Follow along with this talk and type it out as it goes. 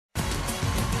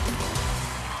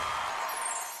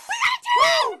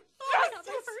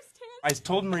I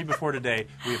told Marie before today,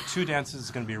 we have 2 dances.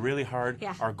 It's going to be really hard.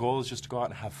 Yeah. Our goal is just to go out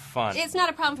and have fun. It's not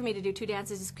a problem for me to do 2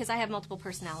 dances because I have multiple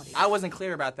personalities. I wasn't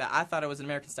clear about that. I thought it was an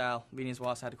American style. Venus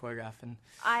Wallace had to choreograph, and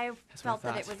I felt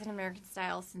that it was an American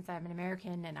style since I'm an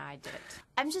American, and I did it.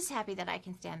 I'm just happy that I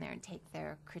can stand there and take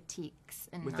their critiques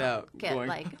and without not get going.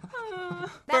 like.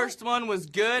 First one was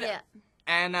good. Yeah.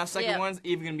 And now second one's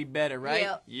even gonna be better, right?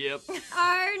 Yep.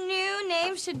 Our new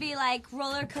name should be like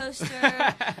Roller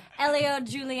Coaster, Elio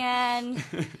Julianne,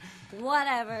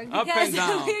 whatever. Up Because and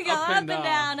down, we go up and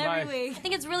down. every week. I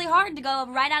think it's really hard to go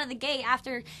right out of the gate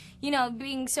after, you know,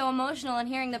 being so emotional and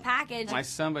hearing the package. My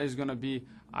samba is gonna be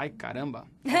Ay Caramba.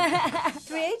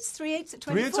 3/8, 3/8 at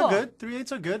 24. 3/8 are good.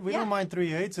 3/8 are good. We Yeah. don't mind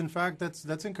 3/8. In fact,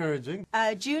 that's encouraging.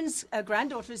 June's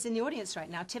granddaughter is in the audience right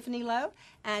now, Tiffany Lowe,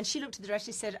 and she looked at the dress.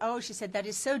 She said, "Oh, she said that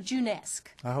is so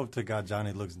June-esque." I hope to God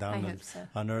Johnny looks down hope so.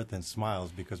 on earth and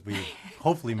smiles because we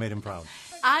hopefully made him proud.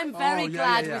 I'm very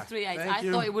glad yeah. with 3/8. Thank I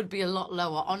you. thought it would be a lot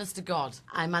lower, honest to God.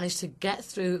 I managed to get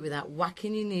through it without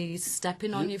whacking your knees,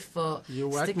 stepping on your foot. You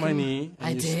whacked sticking- my knee, and I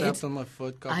you did. stepped on my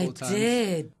foot a couple I times.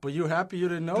 did. But you're happy you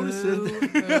didn't notice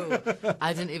it. Boo.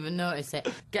 I didn't even notice it.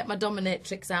 Get my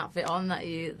dominatrix outfit on that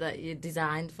you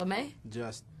designed for me.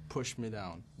 Just push me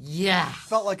down. Yeah.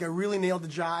 Felt like I really nailed the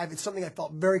jive. It's something I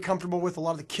felt very comfortable with. A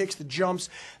lot of the kicks, the jumps,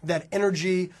 that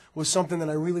energy was something that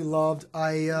I really loved.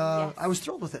 I was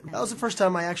thrilled with it. That was the first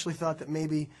time I actually thought that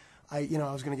maybe I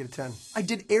was going to get a 10. I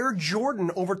did Air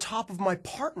Jordan over top of my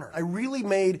partner. I really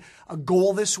made a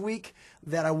goal this week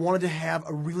that I wanted to have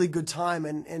a really good time,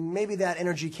 and maybe that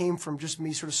energy came from just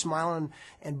me sort of smiling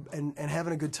and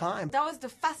having a good time. That was the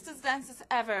fastest dances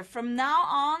ever. From now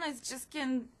on, it just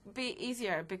can be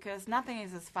easier because nothing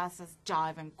is as fast as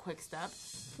jive and quick step.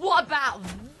 What about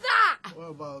that? What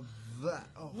about that?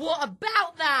 Oh. What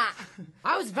about that?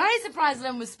 I was very surprised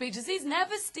Len was speechless. He's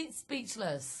never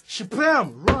speechless.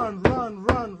 Shabam! Run, run,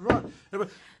 run, run.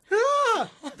 Everybody, ah!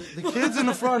 The kids in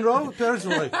the front row, the parents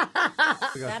were like...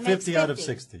 We got That 50 makes out of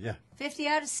 50. 60, yeah. 50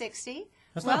 out of 60.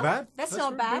 That's Well, not bad. That's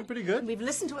not bad. Pretty good. We've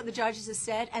listened to what the judges have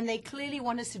said, and they clearly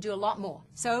want us to do a lot more.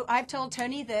 So I've told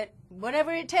Tony that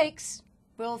whatever it takes,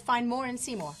 we'll find more and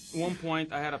see more. At one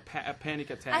point, I had a panic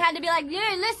attack. I had to be like,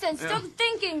 yeah, listen, stop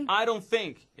thinking. I don't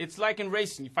think. It's like in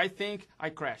racing. If I think, I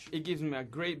crash. It gives me a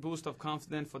great boost of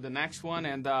confidence for the next one,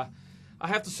 and I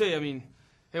have to say, I mean,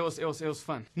 it was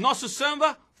fun. Nosso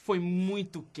samba foi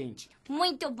muito quente.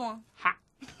 Muito bom. Ha!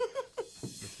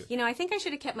 You know, I think I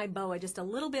should have kept my boa just a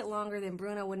little bit longer than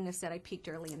Bruno wouldn't have said I peaked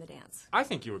early in the dance. I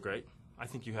think you were great. I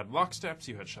think you had lock steps,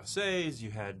 you had chassés, you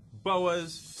had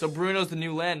boas. So Bruno's the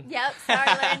new Len. Yep, sorry,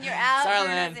 Len, you're out. Sorry,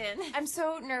 Bruno's Len. in. I'm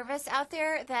so nervous out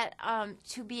there that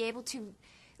to be able to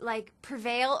like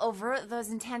prevail over those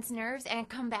intense nerves and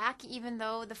come back, even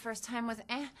though the first time was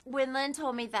eh. When Len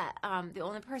told me that the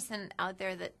only person out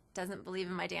there that doesn't believe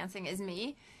in my dancing is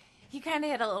me, he kind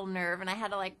of hit a little nerve, and I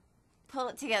had to like pull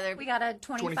it together. We got a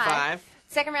 25.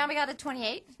 Second round, we got a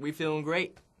 28. We feeling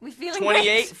great. We feeling 28,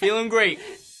 great. feeling great.